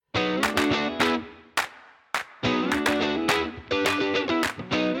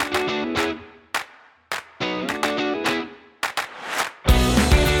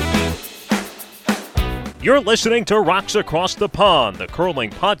You're listening to Rocks Across the Pond, the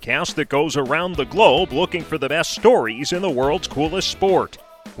curling podcast that goes around the globe looking for the best stories in the world's coolest sport.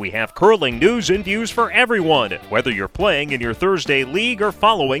 We have curling news and views for everyone, whether you're playing in your Thursday league or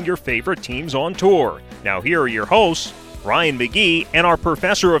following your favorite teams on tour. Now here are your hosts, Ryan McGee and our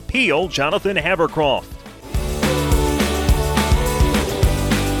Professor of Peel, Jonathan Havercroft.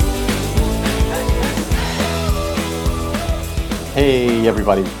 Hey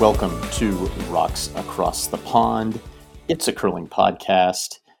everybody, welcome to Rocks Across the Pond. It's a curling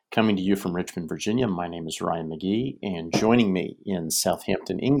podcast coming to you from Richmond, Virginia. My name is Ryan McGee, and joining me in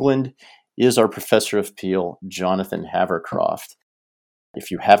Southampton, England is our Professor of Peel, Jonathan Havercroft. If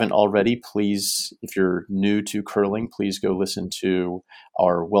you haven't already, please, if you're new to curling, please go listen to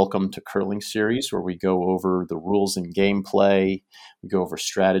our Welcome to Curling series where we go over the rules and gameplay, we go over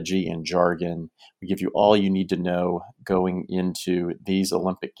strategy and jargon, we give you all you need to know going into these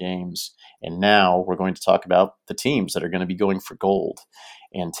Olympic Games. And now we're going to talk about the teams that are going to be going for gold.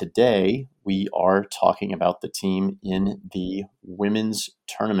 And today we are talking about the team in the women's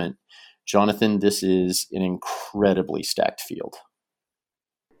tournament. Jonathan, this is an incredibly stacked field.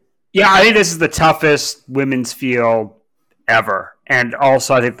 Yeah, I think this is the toughest women's field ever. And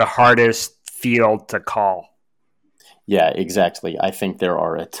also, I think the hardest field to call. Yeah, exactly. I think there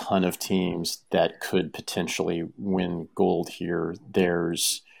are a ton of teams that could potentially win gold here.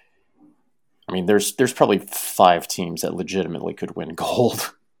 There's probably 5 teams that legitimately could win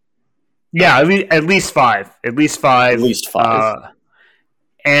gold. Yeah, at least five. At least five.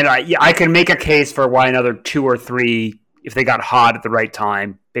 And I can make a case for why another 2 or 3, if they got hot at the right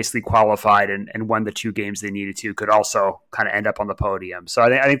time, basically qualified and won the 2 games they needed to, could also kind of end up on the podium. So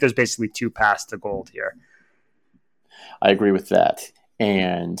I think there's basically 2 paths to gold here. I agree with that.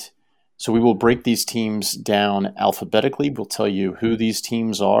 And so we will break these teams down alphabetically. We'll tell you who these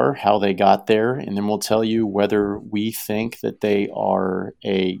teams are, how they got there, and then we'll tell you whether we think that they are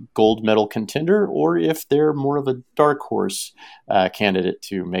a gold medal contender or if they're more of a dark horse candidate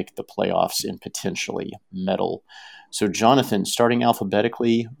to make the playoffs and potentially medal. So Jonathan, starting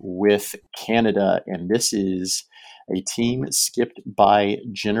alphabetically with Canada, and this is a team skipped by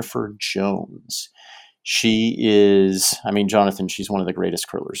Jennifer Jones. She is, Jonathan, she's one of the greatest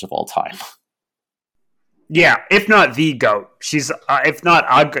curlers of all time. Yeah, if not the GOAT. She's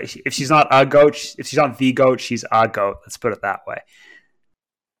if she's not the GOAT, she's a GOAT. Let's put it that way.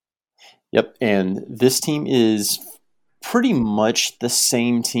 Yep, and this team is pretty much the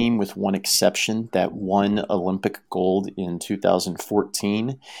same team with one exception that won Olympic gold in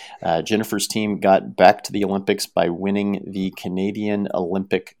 2014. Jennifer's team got back to the Olympics by winning the Canadian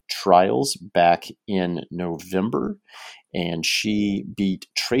Olympic Trials back in November, and she beat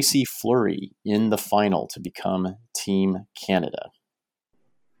Tracy Fleury in the final to become Team Canada.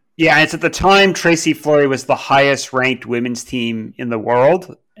 Yeah, it's at the time Tracy Fleury was the highest ranked women's team in the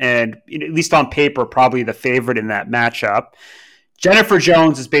world, and at least on paper, probably the favorite in that matchup. Jennifer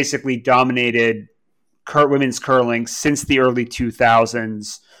Jones has basically dominated women's curling since the early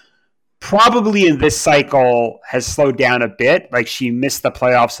 2000s. Probably in this cycle has slowed down a bit. Like, she missed the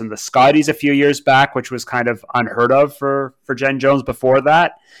playoffs in the Scotties a few years back, which was kind of unheard of for Jen Jones before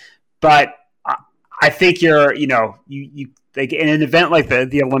that. But I think you like in an event like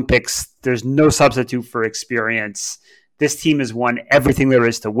the Olympics, there's no substitute for experience. This team has won everything there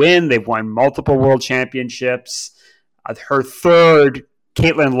is to win. They've won multiple world championships. Her third,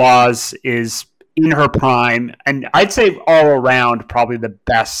 Caitlin Laws, is in her prime. And I'd say all around probably the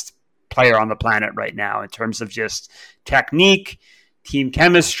best player on the planet right now in terms of just technique, team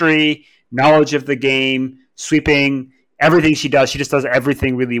chemistry, knowledge of the game, sweeping, everything she does. She just does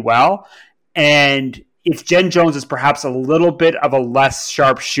everything really well. And if Jen Jones is perhaps a little bit of a less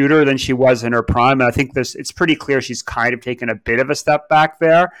sharp shooter than she was in her prime, and I think it's pretty clear she's kind of taken a bit of a step back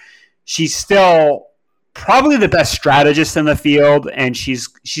there, she's still probably the best strategist in the field, and she's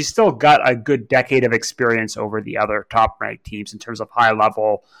still got a good decade of experience over the other top-ranked teams in terms of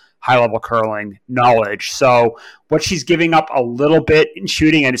high-level curling knowledge. So what she's giving up a little bit in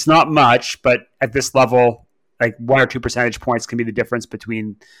shooting, and it's not much, but at this level, like 1 or 2 percentage points can be the difference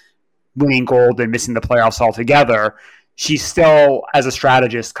between winning gold and missing the playoffs altogether. She still, as a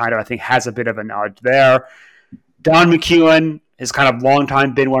strategist, kind of, I think, has a bit of a nod there. Dawn McEwen has kind of long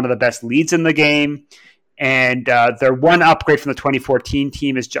time been one of the best leads in the game. And their one upgrade from the 2014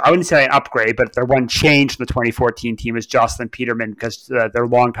 team is, I wouldn't say an upgrade, but their one change from the 2014 team is Jocelyn Peterman, because their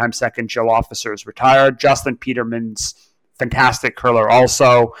longtime second, Jill Officer, is retired. Jocelyn Peterman's fantastic curler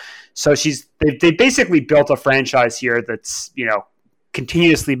also. So they basically built a franchise here that's,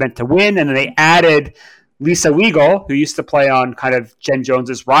 continuously meant to win. And then they added Lisa Weigel, who used to play on kind of Jen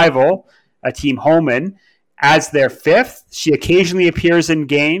Jones's rival, Team Homan. as their fifth. She occasionally appears in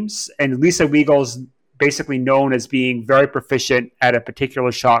games, and Lisa Wiegel's basically known as being very proficient at a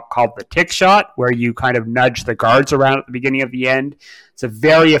particular shot called the tick shot, where you kind of nudge the guards around at the beginning of the end. It's a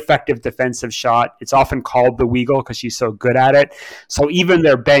very effective defensive shot. It's often called the Wiegel because she's so good at it. So even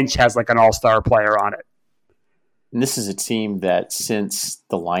their bench has like an all-star player on it. And this is a team that, since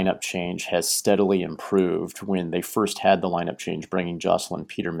the lineup change, has steadily improved. When they first had the lineup change, bringing Jocelyn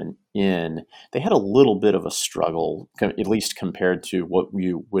Peterman in, they had a little bit of a struggle, at least compared to what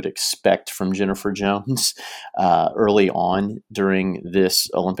you would expect from Jennifer Jones early on during this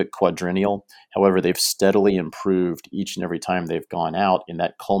Olympic quadrennial. However, they've steadily improved each and every time they've gone out, and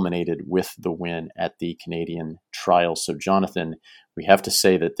that culminated with the win at the Canadian trials. So, Jonathan, we have to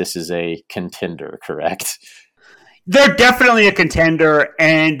say that this is a contender, correct? They're definitely a contender,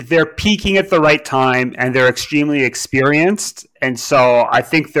 and they're peaking at the right time, and they're extremely experienced. And so I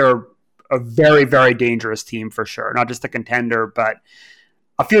think they're a very, very dangerous team for sure. Not just a contender, but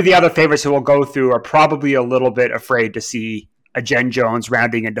a few of the other favorites who will go through are probably a little bit afraid to see a Jen Jones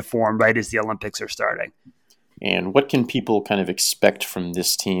rounding into form right as the Olympics are starting. And what can people kind of expect from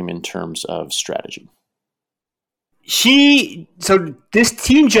this team in terms of strategy? So this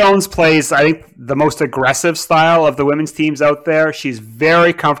Team Jones plays, I think, the most aggressive style of the women's teams out there. She's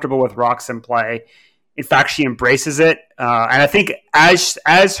very comfortable with Roxanne play. In fact, she embraces it. And I think as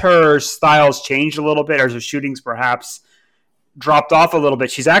her styles changed a little bit, as her shootings perhaps dropped off a little bit,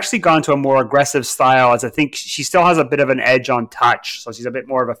 she's actually gone to a more aggressive style, as I think she still has a bit of an edge on touch. So she's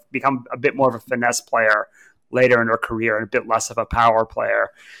become a bit more of a finesse player later in her career and a bit less of a power player.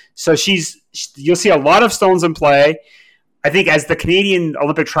 So you'll see a lot of stones in play. I think, as the Canadian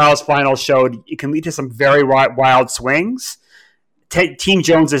Olympic trials final showed, it can lead to some very wild swings. Team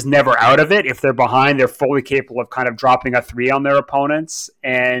Jones is never out of it. If they're behind, they're fully capable of kind of dropping a three on their opponents,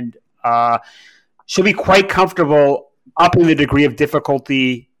 and she'll be quite comfortable upping the degree of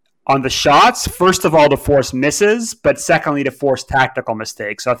difficulty on the shots, first of all, to force misses, but secondly, to force tactical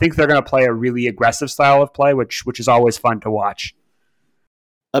mistakes. So I think they're going to play a really aggressive style of play, which is always fun to watch.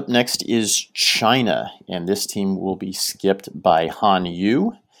 Up next is China, and this team will be skipped by Han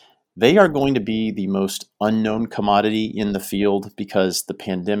Yu. They are going to be the most unknown commodity in the field because the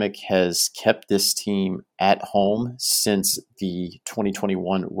pandemic has kept this team at home since the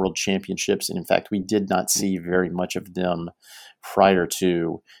 2021 World Championships. And in fact, we did not see very much of them prior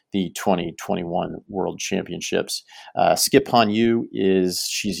to the 2021 World Championships. Skip Han Yu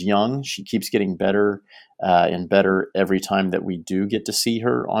she's young. She keeps getting better and better every time that we do get to see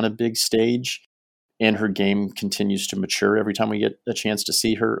her on a big stage. And her game continues to mature every time we get a chance to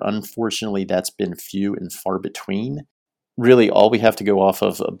see her. Unfortunately, that's been few and far between. Really, all we have to go off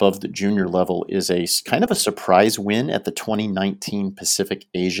of above the junior level is a kind of a surprise win at the 2019 Pacific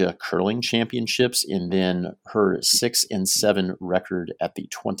Asia Curling Championships, and then her 6-7 record at the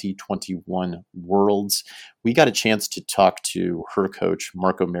 2021 Worlds. We got a chance to talk to her coach,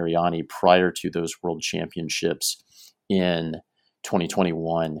 Marco Mariani, prior to those World Championships in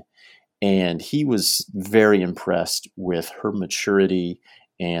 2021. And he was very impressed with her maturity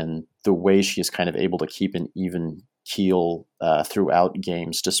and the way she is kind of able to keep an even keel throughout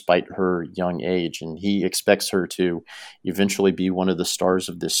games despite her young age. And he expects her to eventually be one of the stars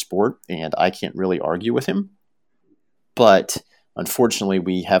of this sport, and I can't really argue with him. But unfortunately,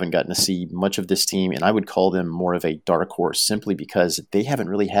 we haven't gotten to see much of this team, and I would call them more of a dark horse simply because they haven't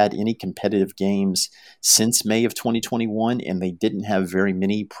really had any competitive games since May of 2021, and they didn't have very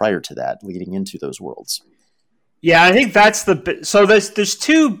many prior to that leading into those Worlds. Yeah, I think that's so there's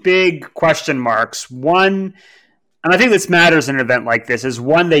two big question marks. One, and I think this matters in an event like this, is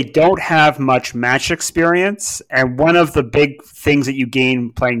one, they don't have much match experience, and one of the big things that you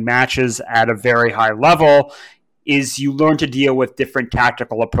gain playing matches at a very high level is you learn to deal with different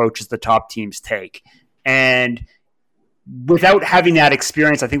tactical approaches the top teams take. And without having that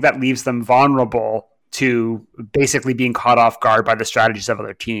experience, I think that leaves them vulnerable to basically being caught off guard by the strategies of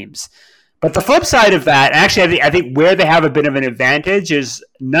other teams. But the flip side of that, and actually I think where they have a bit of an advantage, is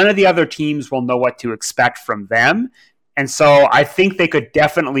none of the other teams will know what to expect from them. And so I think they could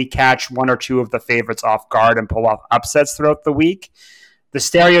definitely catch one or two of the favorites off guard and pull off upsets throughout the week. The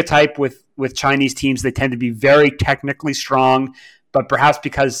stereotype with Chinese teams, they tend to be very technically strong, but perhaps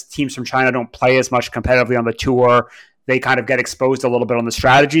because teams from China don't play as much competitively on the tour, they kind of get exposed a little bit on the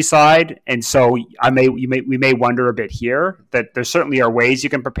strategy side. And so we may wonder a bit here that there certainly are ways you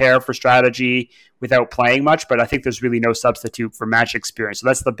can prepare for strategy without playing much, but I think there's really no substitute for match experience. So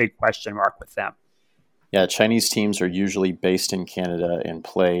that's the big question mark with them. Yeah, Chinese teams are usually based in Canada and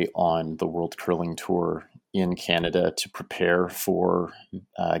play on the World Curling Tour in Canada to prepare for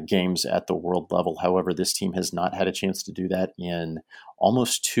games at the world level. However, this team has not had a chance to do that in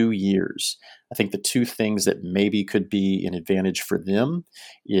almost 2 years. I think the two things that maybe could be an advantage for them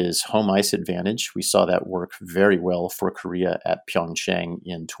is home ice advantage. We saw that work very well for Korea at Pyeongchang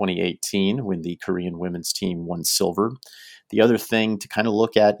in 2018 when the Korean women's team won silver. The other thing to kind of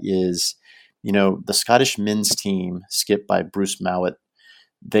look at is, the Scottish men's team, skipped by Bruce Mowat,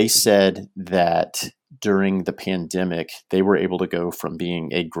 they said that during the pandemic, they were able to go from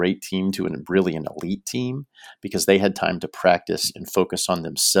being a great team to really an elite team because they had time to practice and focus on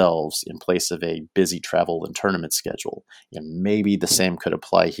themselves in place of a busy travel and tournament schedule. And maybe the same could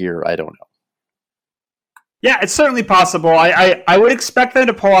apply here. I don't know. Yeah, it's certainly possible. I would expect them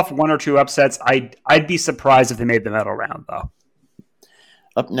to pull off one or two upsets. I'd be surprised if they made the medal round, though.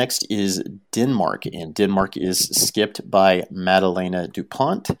 Up next is Denmark, and Denmark is skipped by Madeleine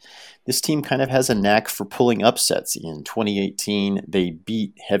Dupont. This team kind of has a knack for pulling upsets. In 2018, they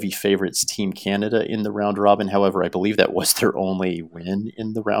beat heavy favorites Team Canada in the round robin. However, I believe that was their only win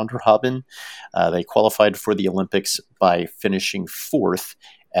in the round robin. They qualified for the Olympics by finishing fourth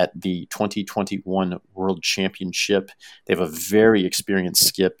at the 2021 World Championship. They have a very experienced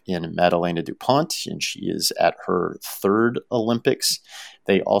skip in Madeleine Dupont, and she is at her third Olympics.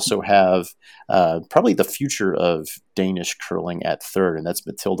 They also have probably the future of Danish curling at third, and that's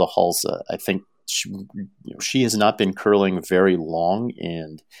Mathilde Halse. I think she has not been curling very long,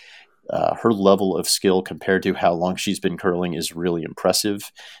 and her level of skill compared to how long she's been curling is really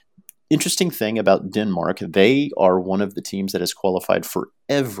impressive. Interesting thing about Denmark, they are one of the teams that has qualified for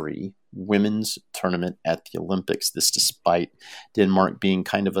every women's tournament at the Olympics. This despite Denmark being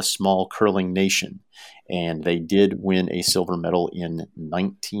kind of a small curling nation. And they did win a silver medal in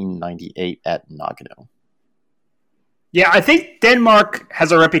 1998 at Nagano. Yeah, I think Denmark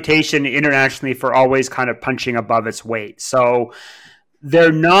has a reputation internationally for always kind of punching above its weight. So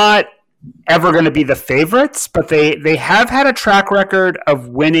they're not ever going to be the favorites, but they have had a track record of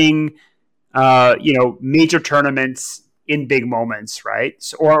winning, major tournaments in big moments, right?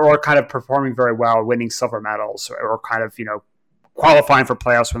 Or kind of performing very well, winning silver medals, or kind of, qualifying for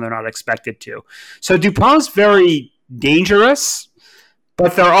playoffs when they're not expected to. So Dupont's very dangerous,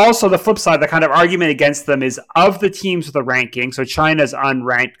 but they're also the flip side. The kind of argument against them is of the teams with the ranking. So China's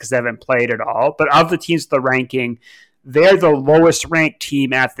unranked because they haven't played at all, but of the teams with the ranking, they're the lowest ranked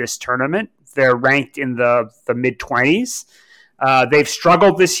team at this tournament. They're ranked in the mid-20s. They've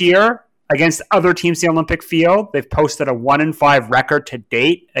struggled this year against other teams in the Olympic field. They've posted a 1-5 record to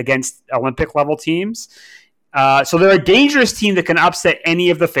date against Olympic-level teams. So they're a dangerous team that can upset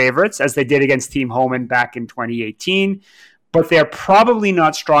any of the favorites, as they did against Team Homan back in 2018. But they're probably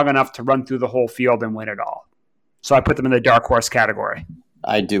not strong enough to run through the whole field and win it all. So I put them in the dark horse category.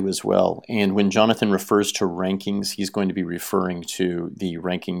 I do as well. And when Jonathan refers to rankings, he's going to be referring to the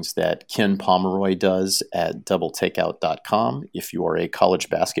rankings that Ken Pomeroy does at doubletakeout.com. If you are a college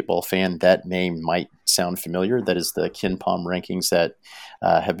basketball fan, that name might sound familiar. That is the Ken Pom rankings that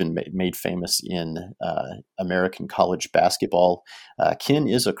have been made famous in American college basketball. Ken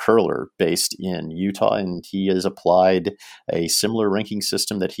is a curler based in Utah, and he has applied a similar ranking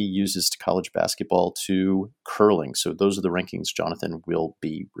system that he uses to college basketball to curling. So those are the rankings Jonathan will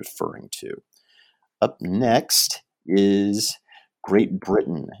be referring to. Up next is Great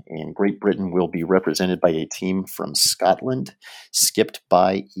Britain, and Great Britain will be represented by a team from Scotland, skipped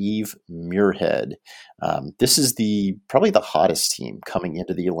by Eve Muirhead. This is probably the hottest team coming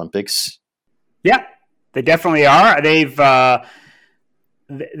into the Olympics. Yeah, they definitely are. They've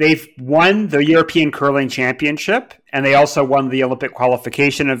won the European Curling Championship, and they also won the Olympic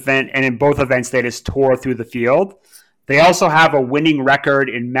qualification event, and in both events they just tore through the field. They also have a winning record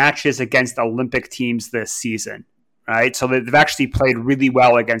in matches against Olympic teams this season. Right, so they've actually played really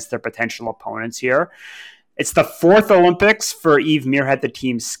well against their potential opponents here. It's the fourth Olympics for Eve Muirhead, the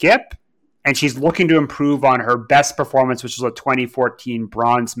team skip, and she's looking to improve on her best performance, which was a 2014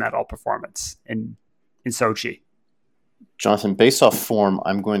 bronze medal performance in Sochi. Jonathan, based off form,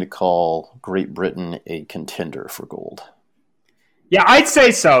 I'm going to call Great Britain a contender for gold. Yeah, I'd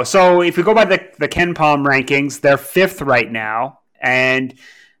say so. So if we go by the Ken Pom rankings, they're fifth right now, and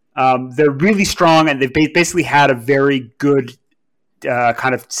they're really strong, and they've basically had a very good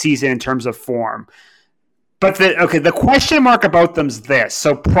kind of season in terms of form. But the question mark about them is this.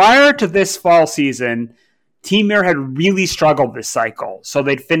 So prior to this fall season, Team Muirhead really struggled this cycle. So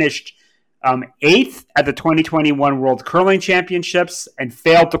they'd finished eighth at the 2021 World Curling Championships and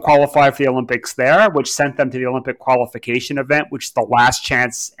failed to qualify for the Olympics there, which sent them to the Olympic qualification event, which is the last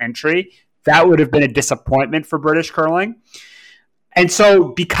chance entry. That would have been a disappointment for British curling. And so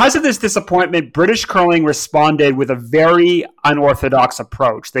because of this disappointment, British curling responded with a very unorthodox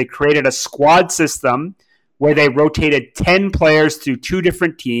approach. They created a squad system where they rotated 10 players through 2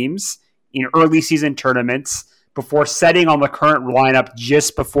 different teams in early season tournaments before setting on the current lineup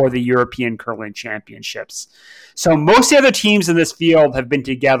just before the European Curling Championships. So most of the other teams in this field have been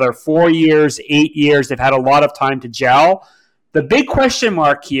together 4 years, 8 years. They've had a lot of time to gel. The big question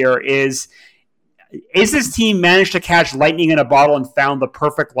mark here is this team managed to catch lightning in a bottle and found the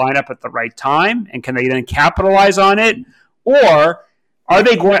perfect lineup at the right time? And can they then capitalize on it? Or are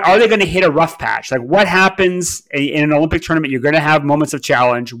they going to hit a rough patch? Like, what happens in an Olympic tournament? You're going to have moments of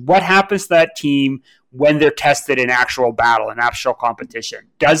challenge. What happens to that team when they're tested in actual battle, in actual competition?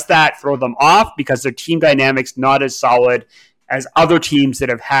 Does that throw them off because their team dynamics not as solid as other teams that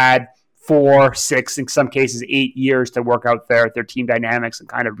have had 4, 6, in some cases 8 years to work out their team dynamics and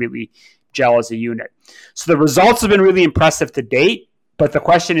kind of really gel as a unit? So the results have been really impressive to date, but the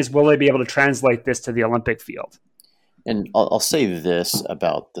question is, will they be able to translate this to the Olympic field? And I'll say this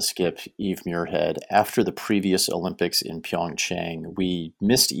about the skip, Eve Muirhead. After the previous Olympics in Pyeongchang, we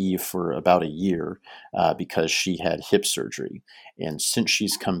missed Eve for about a year because she had hip surgery. And since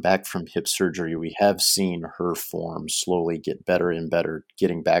she's come back from hip surgery, we have seen her form slowly get better and better,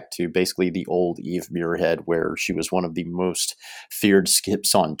 getting back to basically the old Eve Muirhead, where she was one of the most feared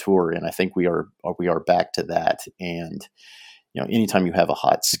skips on tour. And I think we are back to that. And anytime you have a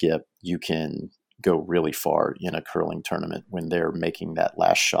hot skip, you can go really far in a curling tournament when they're making that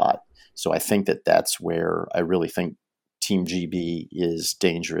last shot. So I think that's where I really think Team GB is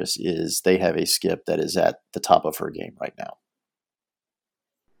dangerous, is they have a skip that is at the top of her game right now.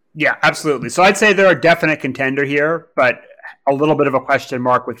 Yeah, absolutely. So I'd say they're a definite contender here, but a little bit of a question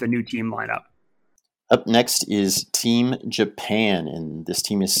mark with the new team lineup. Up next is Team Japan, and this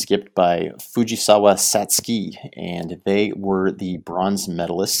team is skipped by Fujisawa Satsuki, and they were the bronze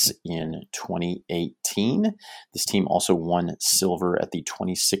medalists in 2018. This team also won silver at the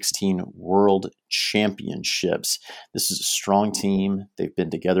 2016 World Championships. This is a strong team. They've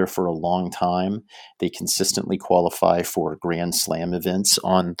been together for a long time. They consistently qualify for Grand Slam events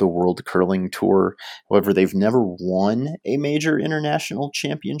on the World Curling Tour. However, they've never won a major international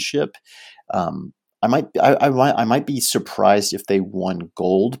championship. I might be surprised if they won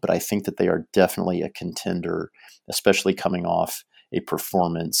gold, but I think that they are definitely a contender, especially coming off a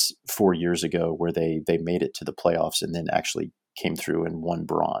performance 4 years ago where they made it to the playoffs and then actually came through and won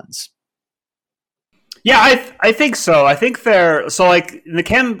bronze. Yeah, I think so. I think they're like in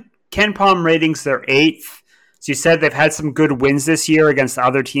the KenPom ratings, they're 8th. So you said they've had some good wins this year against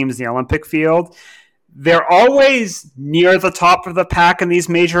other teams in the Olympic field. They're always near the top of the pack in these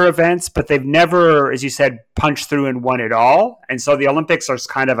major events, but they've never, as you said, punched through and won it all. And so the Olympics are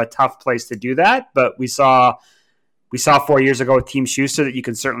kind of a tough place to do that. But we saw 4 years ago with Team Schuster that you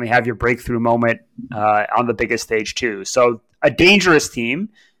can certainly have your breakthrough moment on the biggest stage too. So a dangerous team,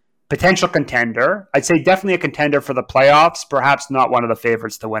 potential contender. I'd say definitely a contender for the playoffs, perhaps not one of the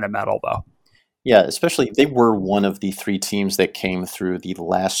favorites to win a medal though. Yeah, especially they were one of the 3 teams that came through the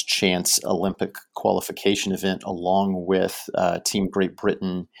last chance Olympic qualification event along with Team Great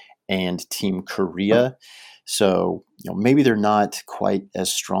Britain and Team Korea. So, maybe they're not quite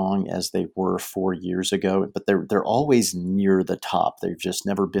as strong as they were 4 years ago, but they're always near the top. They've just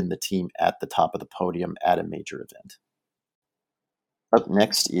never been the team at the top of the podium at a major event. Up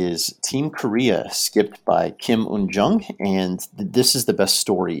next is Team Korea, skipped by Kim Eun-jung, and this is the best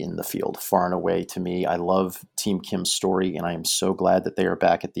story in the field, far and away to me. I love Team Kim's story, and I am so glad that they are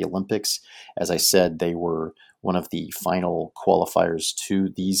back at the Olympics. As I said, they were one of the final qualifiers to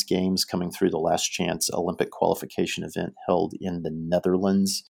these games, coming through the last chance Olympic qualification event held in the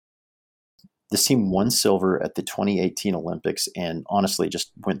Netherlands. This team won silver at the 2018 Olympics and honestly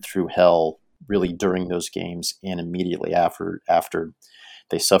just went through hell really during those games and immediately after.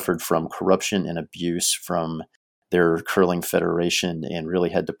 They suffered from corruption and abuse from their curling federation and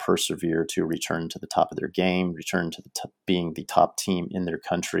really had to persevere to return to the top of their game, return to being the top team in their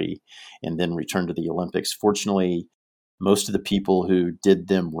country, and then return to the Olympics. Fortunately, most of the people who did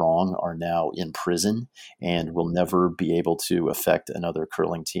them wrong are now in prison and will never be able to affect another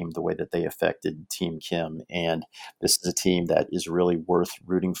curling team the way that they affected Team Kim. And this is a team that is really worth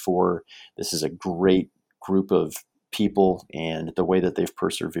rooting for. This is a great group of people, and the way that they've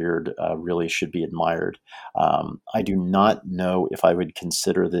persevered really should be admired. I do not know if I would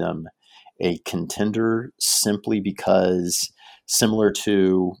consider them a contender simply because, similar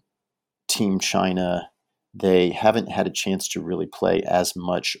to Team China, they haven't had a chance to really play as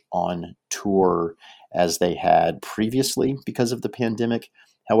much on tour as they had previously because of the pandemic.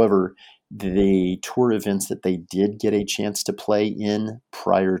 However, the tour events that they did get a chance to play in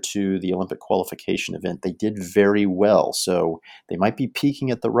prior to the Olympic qualification event, they did very well. So they might be peaking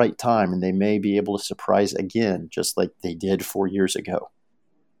at the right time, and they may be able to surprise again, just like they did 4 years ago.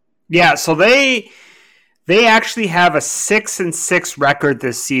 Yeah, so they actually have a 6-6 record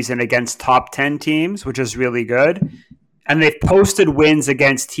this season against top 10 teams, which is really good. And they've posted wins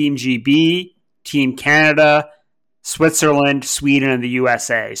against Team GB, Team Canada, Switzerland, Sweden, and the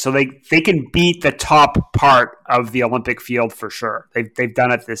USA. So they can beat the top part of the Olympic field for sure. They've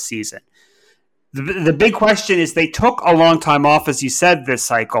done it this season. The big question is they took a long time off, as you said, this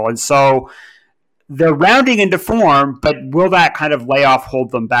cycle. And so they're rounding into form, but will that kind of layoff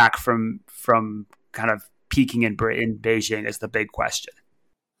hold them back from kind of peaking in Beijing is the big question.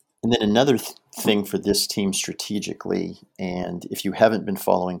 And then another thing for this team strategically, and if you haven't been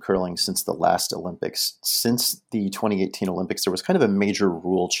following curling since the last Olympics, since the 2018 Olympics, there was kind of a major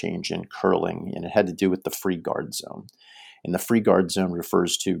rule change in curling, and it had to do with the free guard zone. And the free guard zone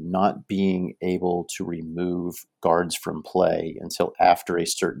refers to not being able to remove guards from play until after a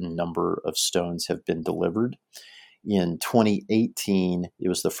certain number of stones have been delivered. In 2018, it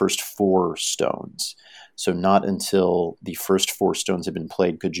was the first 4 stones. So not until the first 4 stones had been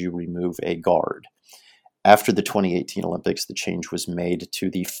played could you remove a guard. After the 2018 Olympics, the change was made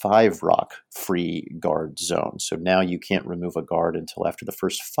to the 5-rock free guard zone. So now you can't remove a guard until after the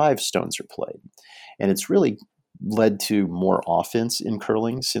first 5 stones are played. And it's really led to more offense in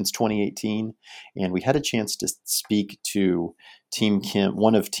curling since 2018. And we had a chance to speak to Team Kim,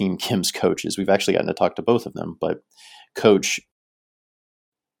 one of Team Kim's coaches. We've actually gotten to talk to both of them, but Coach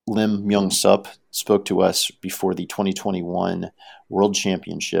Lim Myung-sup spoke to us before the 2021 World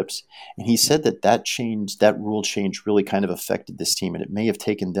Championships, and he said that rule change really kind of affected this team, and it may have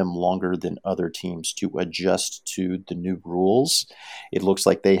taken them longer than other teams to adjust to the new rules. It looks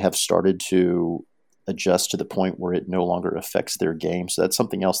like they have started to adjust to the point where it no longer affects their game. So that's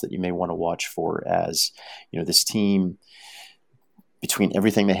something else that you may want to watch for, as this team, between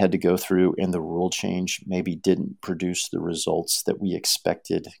everything they had to go through and the rule change, maybe didn't produce the results that we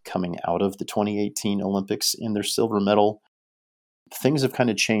expected coming out of the 2018 Olympics in their silver medal. Things have kind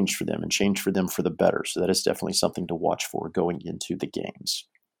of changed for them, and changed for them for the better. So that is definitely something to watch for going into the games.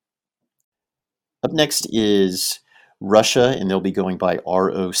 Up next is Russia, and they'll be going by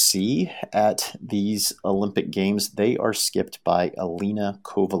ROC at these Olympic Games. They are skipped by Alina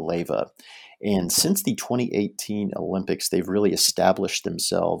Kovaleva. And since the 2018 Olympics, they've really established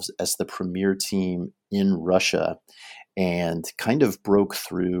themselves as the premier team in Russia, and kind of broke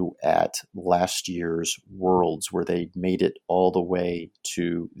through at last year's Worlds, where they made it all the way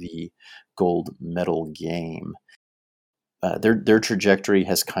to the gold medal game. Their trajectory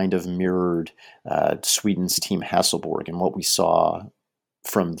has kind of mirrored Sweden's Team Hasselborg, and what we saw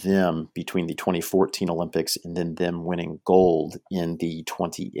from them between the 2014 Olympics and then them winning gold in the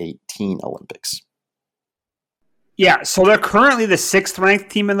 2018 Olympics. Yeah, so they're currently the 6th-ranked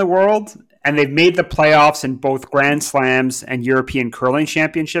team in the world, and they've made the playoffs in both Grand Slams and European Curling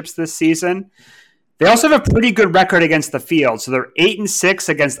Championships this season. They also have a pretty good record against the field, so they're 8-6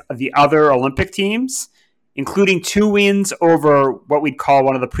 against the other Olympic teams, including 2 wins over what we'd call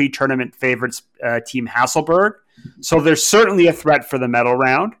one of the pre-tournament favorites, Team Hasselborg. So there's certainly a threat for the medal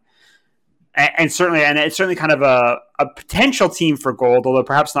round, and it's certainly kind of a potential team for gold, although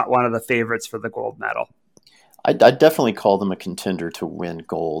perhaps not one of the favorites for the gold medal. I'd definitely call them a contender to win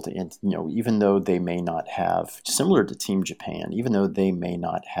gold. And even though they may not have, similar to Team Japan, even though they may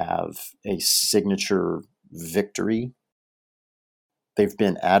not have a signature victory, they've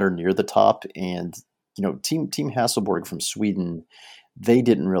been at or near the top. And Team Hasselborg from Sweden, they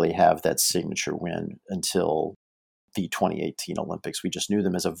didn't really have that signature win until the 2018 Olympics. We just knew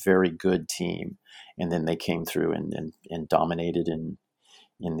them as a very good team, and then they came through and dominated in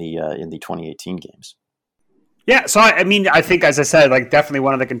the 2018 games. Yeah, so I think, as I said, definitely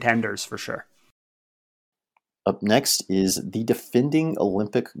one of the contenders for sure. Up next is the defending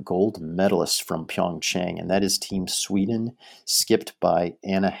Olympic gold medalist from Pyeongchang, and that is Team Sweden, skipped by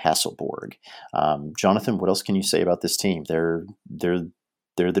Anna Hasselborg. Jonathan, what else can you say about this team? They're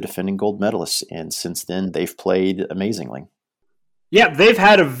the defending gold medalists, and since then they've played amazingly. Yeah, they've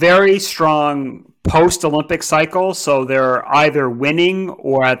had a very strong post-Olympic cycle, so they're either winning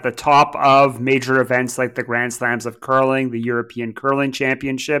or at the top of major events like the Grand Slams of curling, the European Curling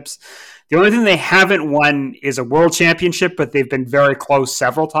Championships. The only thing they haven't won is a World Championship, but they've been very close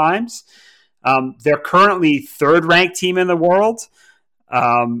several times. They're currently 3rd-ranked team in the world.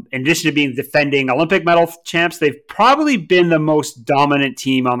 In addition to being defending Olympic medal champs, they've probably been the most dominant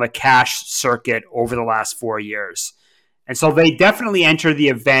team on the cash circuit over the last 4 years. And so they definitely enter the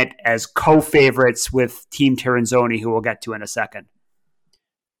event as co-favorites with Team Tirinzoni, who we'll get to in a second.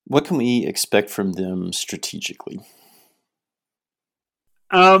 What can we expect from them strategically?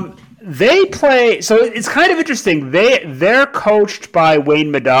 They play, so it's kind of interesting. They're coached by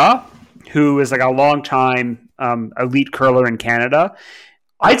Wayne Middaugh, who is like a longtime elite curler in Canada.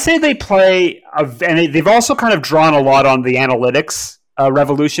 I'd say they play, and they've also kind of drawn a lot on the analytics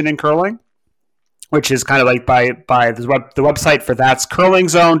revolution in curling, which is kind of like by the website for that's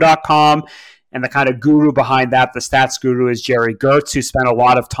curlingzone.com. And the kind of guru behind that, the stats guru, is Jerry Gertz, who spent a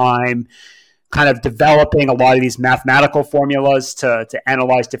lot of time kind of developing a lot of these mathematical formulas to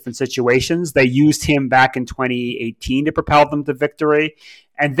analyze different situations. They used him back in 2018 to propel them to victory.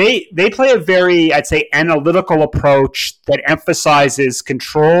 And they play a very, I'd say, analytical approach that emphasizes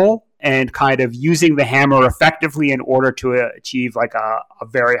control and kind of using the hammer effectively in order to achieve like a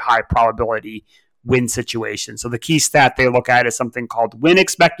very high probability win situation. So the key stat they look at is something called win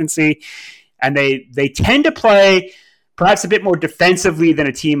expectancy. And they tend to play perhaps a bit more defensively than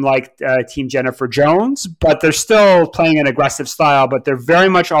a team like Team Jennifer Jones, but they're still playing an aggressive style, but they're very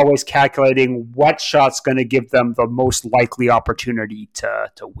much always calculating what shot's going to give them the most likely opportunity to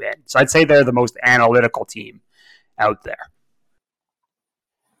win. So I'd say they're the most analytical team out there.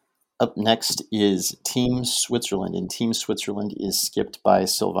 Up next is Team Switzerland, and Team Switzerland is skipped by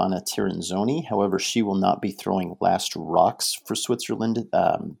Silvana Tirinzoni. However, she will not be throwing last rocks for Switzerland.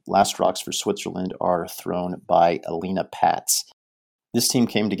 Last rocks for Switzerland are thrown by Alina Patz. This team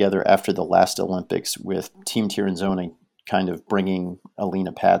came together after the last Olympics with Team Tirinzoni kind of bringing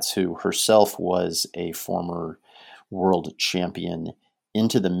Alina Patz, who herself was a former world champion,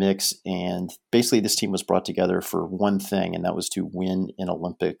 into the mix, and basically this team was brought together for one thing, and that was to win an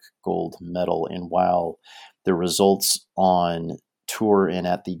Olympic gold medal. And while the results on tour and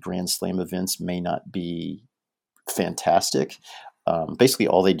at the Grand Slam events may not be fantastic, basically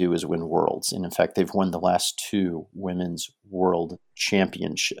all they do is win worlds. And in fact, they've won the last 2 women's world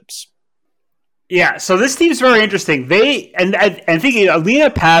championships. Yeah, so this team's very interesting. And thinking Alina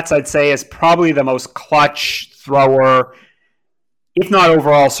Patz, I'd say, is probably the most clutch thrower, if not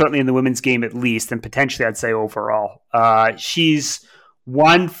overall, certainly in the women's game at least, and potentially I'd say overall. She's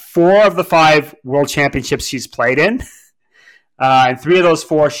won 4 of the 5 world championships she's played in. And 3 of those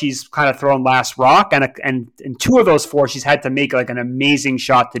 4, she's kind of thrown last rock. And in 2 of those 4, she's had to make like an amazing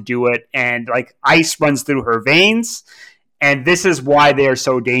shot to do it. And like ice runs through her veins. And this is why they are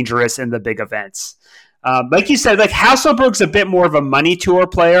so dangerous in the big events. Like you said, like Hasselberg's a bit more of a money tour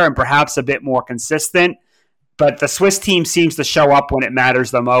player and perhaps a bit more consistent. But the Swiss team seems to show up when it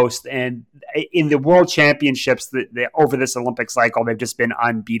matters the most. And in the World Championships over this Olympic cycle, they've just been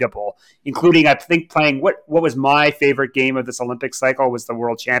unbeatable, including, I think, playing what was my favorite game of this Olympic cycle was the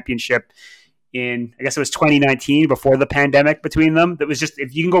World Championship in, I guess it was 2019, before the pandemic between them. That was just,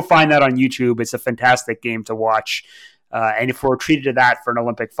 if you can go find that on YouTube, it's a fantastic game to watch. And if we're treated to that for an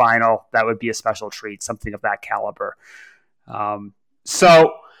Olympic final, that would be a special treat, something of that caliber.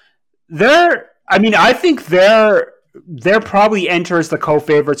 So I think they're probably enters the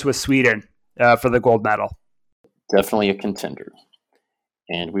co-favorites with Sweden for the gold medal. Definitely a contender.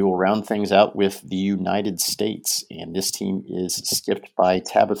 And we will round things out with the United States. And this team is skipped by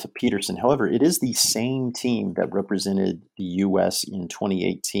Tabitha Peterson. However, it is the same team that represented the U.S. in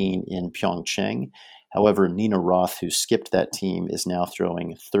 2018 in Pyeongchang. However, Nina Roth, who skipped that team, is now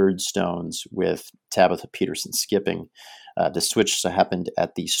throwing third stones with Tabitha Peterson skipping. The switch happened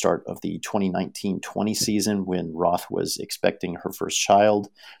at the start of the 2019-20 season when Roth was expecting her first child.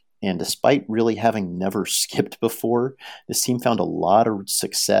 And despite really having never skipped before, this team found a lot of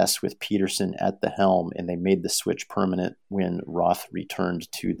success with Peterson at the helm, and they made the switch permanent when Roth returned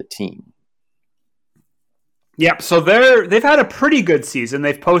to the team. Yep, so they've had a pretty good season.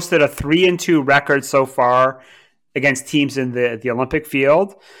 They've posted a 3-2 record so far against teams in the Olympic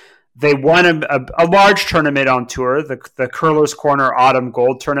field. They won a large tournament on tour, the Curler's Corner Autumn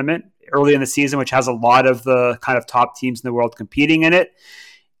Gold Tournament early in the season, which has a lot of the kind of top teams in the world competing in it.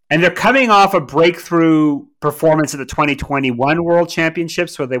 And they're coming off a breakthrough performance at the 2021 World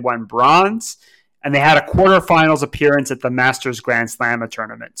Championships where they won bronze. And they had a quarterfinals appearance at the Masters Grand Slam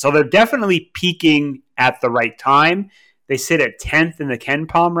tournament. So they're definitely peaking at the right time. They sit at 10th in the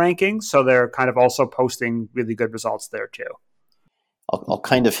KenPom rankings, so they're kind of also posting really good results there too. I'll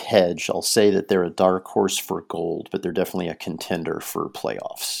kind of hedge. I'll say that they're a dark horse for gold, but they're definitely a contender for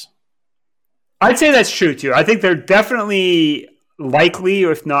playoffs. I'd say that's true too. I think they're definitely likely,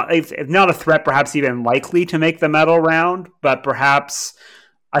 or if not a threat, perhaps even likely to make the medal round, but perhaps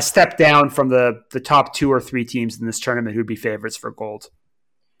a step down from the top 2 or 3 teams in this tournament who'd be favorites for gold.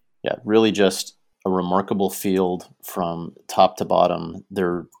 Yeah, really just a remarkable field from top to bottom.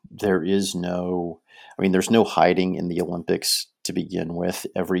 There is no, I mean, there's no hiding in the Olympics to begin with.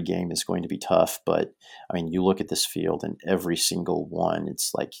 Every game is going to be tough, but I mean, you look at this field and every single one,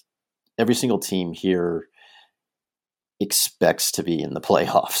 it's like every single team here expects to be in the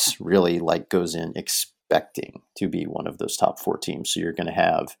playoffs, really like goes in expecting to be one of those top 4 teams. So you're going to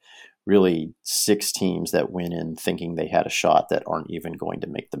have really 6 teams that went in thinking they had a shot that aren't even going to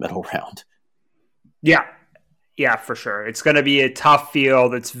make the middle round. Yeah, for sure. It's going to be a tough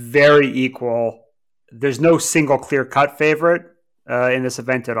field. It's very equal. There's no single clear-cut favorite in this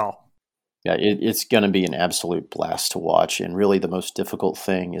event at all. Yeah, it's going to be an absolute blast to watch. And really the most difficult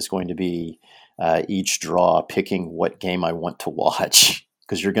thing is going to be each draw picking what game I want to watch,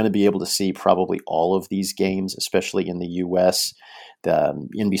 because you're going to be able to see probably all of these games, especially in the U.S. The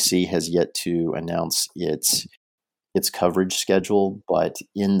NBC has yet to announce its coverage schedule, but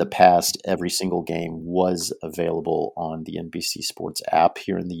in the past, every single game was available on the NBC Sports app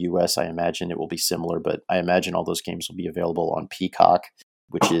here in the U.S. I imagine it will be similar, but I imagine all those games will be available on Peacock,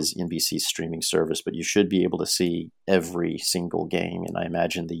 which is NBC's streaming service, but you should be able to see every single game, and I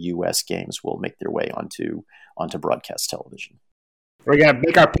imagine the U.S. games will make their way onto broadcast television. We're going to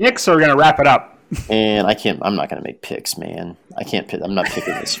make our picks, or we're going to wrap it up? And I'm not going to make picks, man. I can't pick. I'm not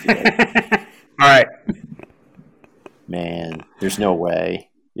picking this field. All right. Man, there's no way.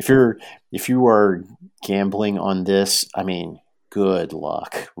 If you are gambling on this, I mean, good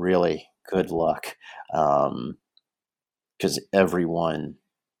luck. Really, good luck. Because everyone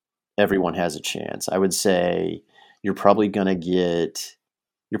has a chance. I would say you're probably going to get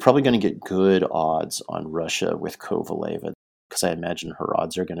good odds on Russia with Kovaleva, because I imagine her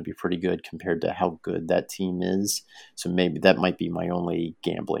odds are going to be pretty good compared to how good that team is. So maybe that might be my only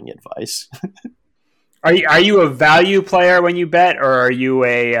gambling advice. Are you a value player when you bet, or are you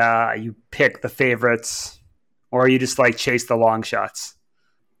you pick the favorites, or are you just like chase the long shots?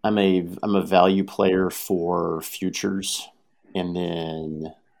 I'm a value player for futures, and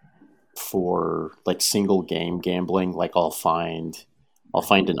then for like single game gambling, like I'll find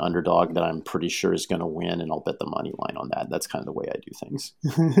an underdog that I'm pretty sure is going to win, and I'll bet the money line on that. That's kind of the way I do things.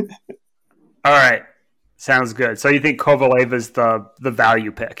 All right, sounds good. So you think Kovaleva is the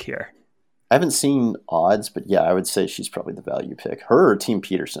value pick here? I haven't seen odds, but yeah, I would say she's probably the value pick. Her or Team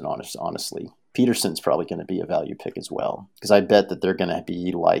Peterson, honestly. Peterson's probably going to be a value pick as well, because I bet that they're going to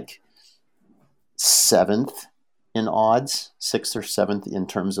be like 7th in odds, 6th or 7th in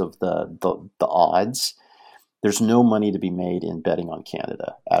terms of the odds. There's no money to be made in betting on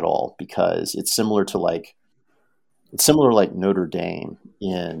Canada at all, because it's similar like Notre Dame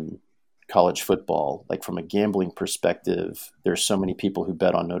in college football. Like from a gambling perspective, there's so many people who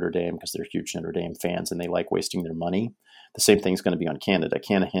bet on Notre Dame because they're huge Notre Dame fans and they like wasting their money. The same thing's going to be on Canada.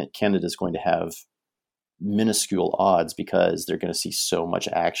 Canada is going to have minuscule odds because they're going to see so much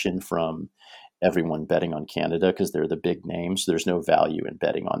action from everyone betting on Canada because they're the big names. So there's no value in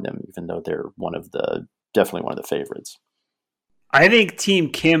betting on them, even though they're definitely one of the favorites. I think Team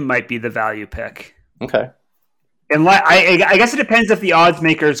Kim might be the value pick. Okay. And I guess it depends if the odds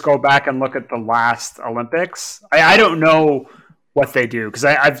makers go back and look at the last Olympics. I don't know what they do, because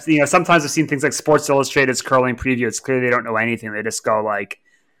I've sometimes I've seen things like Sports Illustrated's curling preview. It's clear they don't know anything. They just go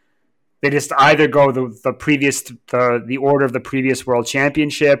they just either go the order of the previous World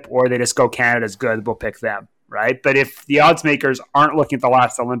Championship, or they just go Canada's good. We'll pick them, right? But if the odds makers aren't looking at the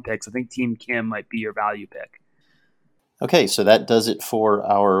last Olympics, I think Team Kim might be your value pick. Okay, so that does it for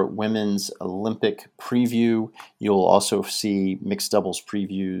our women's Olympic preview. You'll also see mixed doubles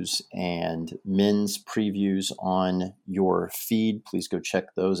previews and men's previews on your feed. Please go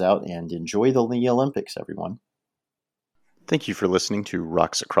check those out and enjoy the Olympics, everyone. Thank you for listening to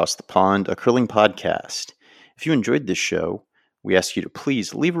Rocks Across the Pond, a curling podcast. If you enjoyed this show, we ask you to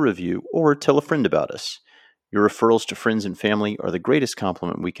please leave a review or tell a friend about us. Your referrals to friends and family are the greatest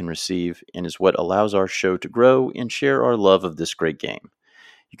compliment we can receive and is what allows our show to grow and share our love of this great game.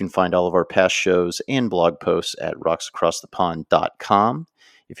 You can find all of our past shows and blog posts at rocksacrossthepond.com.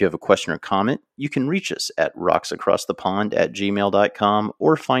 If you have a question or comment, you can reach us at rocksacrossthepond@gmail.com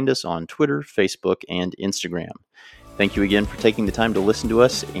or find us on Twitter, Facebook, and Instagram. Thank you again for taking the time to listen to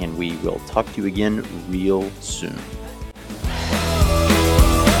us, and we will talk to you again real soon.